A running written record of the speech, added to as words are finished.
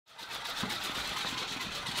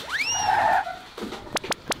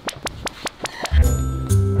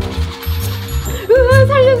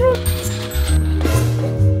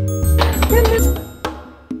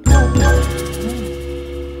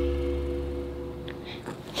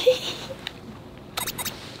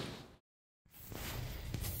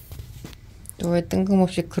너 왜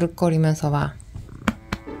뜬금없이 그릇거리면서 와?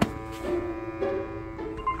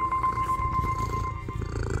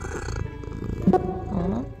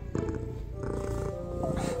 어?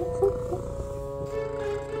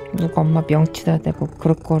 누가 엄마 명치다 대고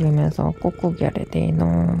그릇거리면서 꾹꾹이 하래 내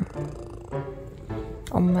이놈.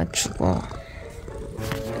 엄마 죽어.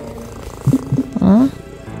 어?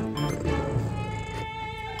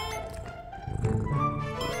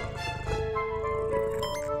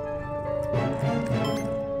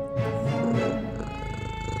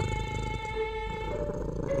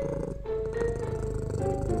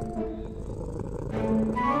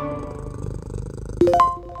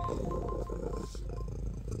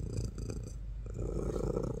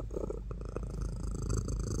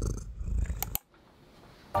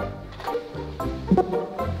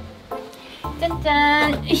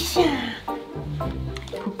 짠짠! 으쌰!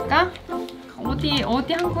 볼까?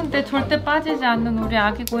 어디 한 군데 절대 빠지지 않는 우리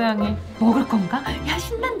아기 고양이. 먹을 건가? 야,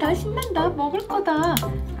 신난다 신난다. 먹을 거다.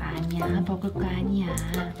 아니야, 먹을 거 아니야.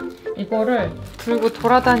 이거를 들고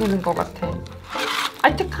돌아다니는 것 같아.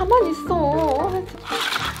 아, 저 가만히 있어.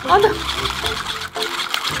 아, 나.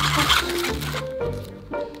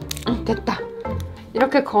 됐다.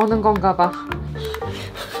 이렇게 거는 건가 봐.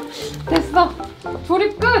 됐어.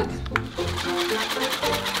 조립 끝.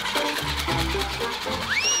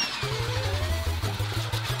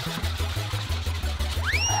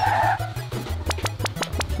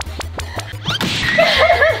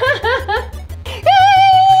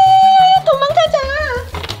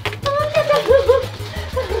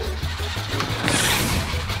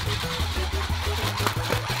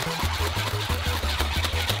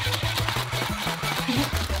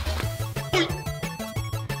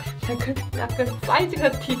 약간 사이즈가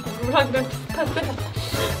루랑이랑 비슷한데.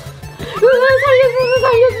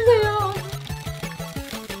 살려주세요.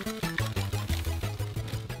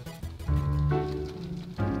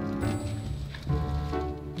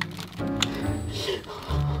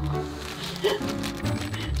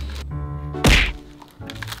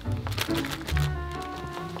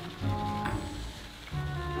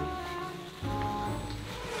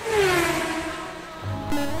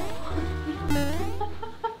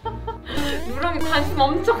 루랑이 관심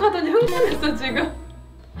엄청 하더니 흥분했어 지금.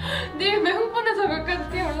 네 왜 흥분해서 여기까지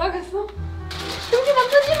뛰어 올라갔어? 둥지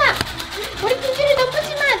넘보지마! 우리 둥지를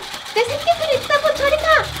넘보지마! 내 새끼들이 있다고 저리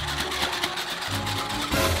가!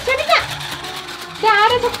 저리 가! 내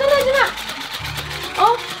아래 접근하지마!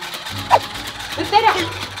 어? 왜 때려? 야,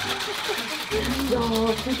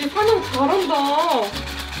 둥지 사냥 잘한다.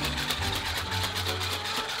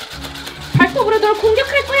 발톱으로 널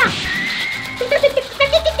공격할 거야!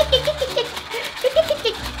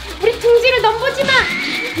 우리 둥지를 넘보지마!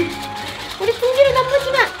 우리 둥지를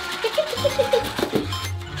넘보지마!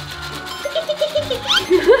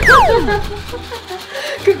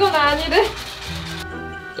 그건 아니래.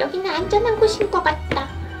 여기는 안전한 곳인 것 같다.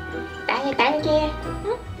 나의 날개,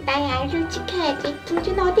 응? 나의 알을 지켜야지.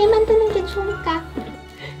 둥지는 어디에 만드는 게 좋을까?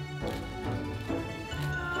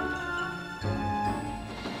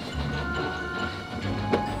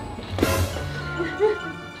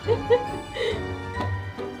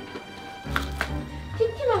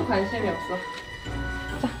 티티만 관심이 없어.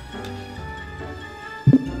 자,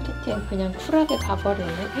 티티는 그냥 쿨하게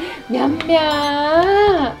가버리네.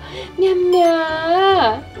 냠냠!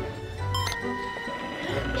 냠냠!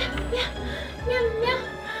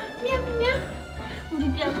 냠냠! 우리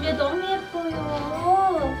냠냠 너무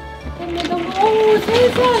예뻐요. 냠냠 너무, 어우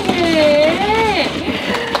세상에!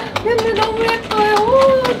 냠냠 너무 예뻐요.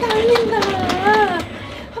 오, 달린다.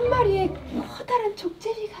 한 마리의 커다란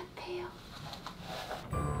족제비 같아요.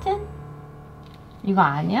 짠! 이거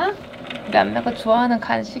아니야? 우리 안매가 좋아하는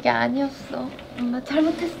간식이 아니었어. 엄마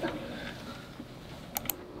잘못했어.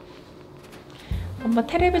 엄마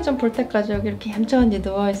텔레비전 볼 때까지 여기 이렇게 얌전히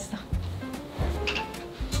누워있어.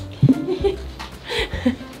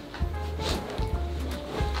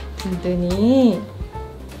 든든히.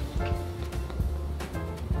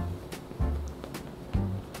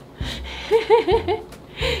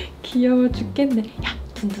 귀여워 죽겠네. 야,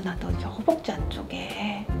 든든아, 너 여기 허벅지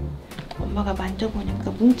안쪽에 엄마가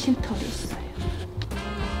만져보니까 뭉친 털이 있어요.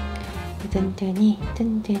 든든히.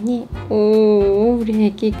 오, 우리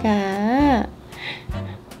애기가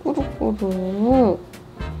꾸룩꾸룩.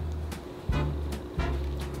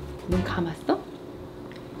 눈 감았어?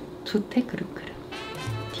 좋대, 그릇그릇.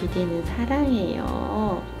 디디는 사랑해요.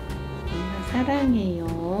 엄마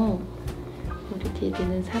사랑해요. 우리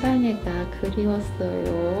디디는 사랑해가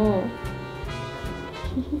그리웠어요.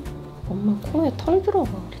 엄마 코에 털 들어가.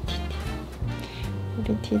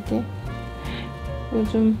 우리 디디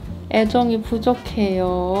요즘 애정이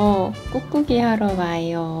부족해요. 꾹꾹이 하러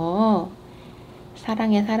와요.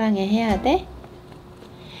 사랑해 사랑해 해야 돼?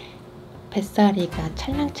 뱃살이가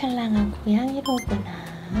찰랑찰랑한 고양이로구나.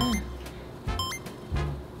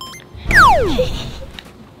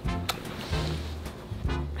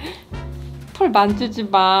 털 만지지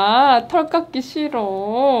마. 털 깎기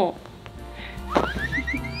싫어.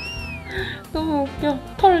 너무 웃겨.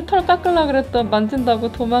 털 깎으려고 그랬더니 만진다고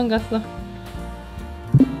도망갔어.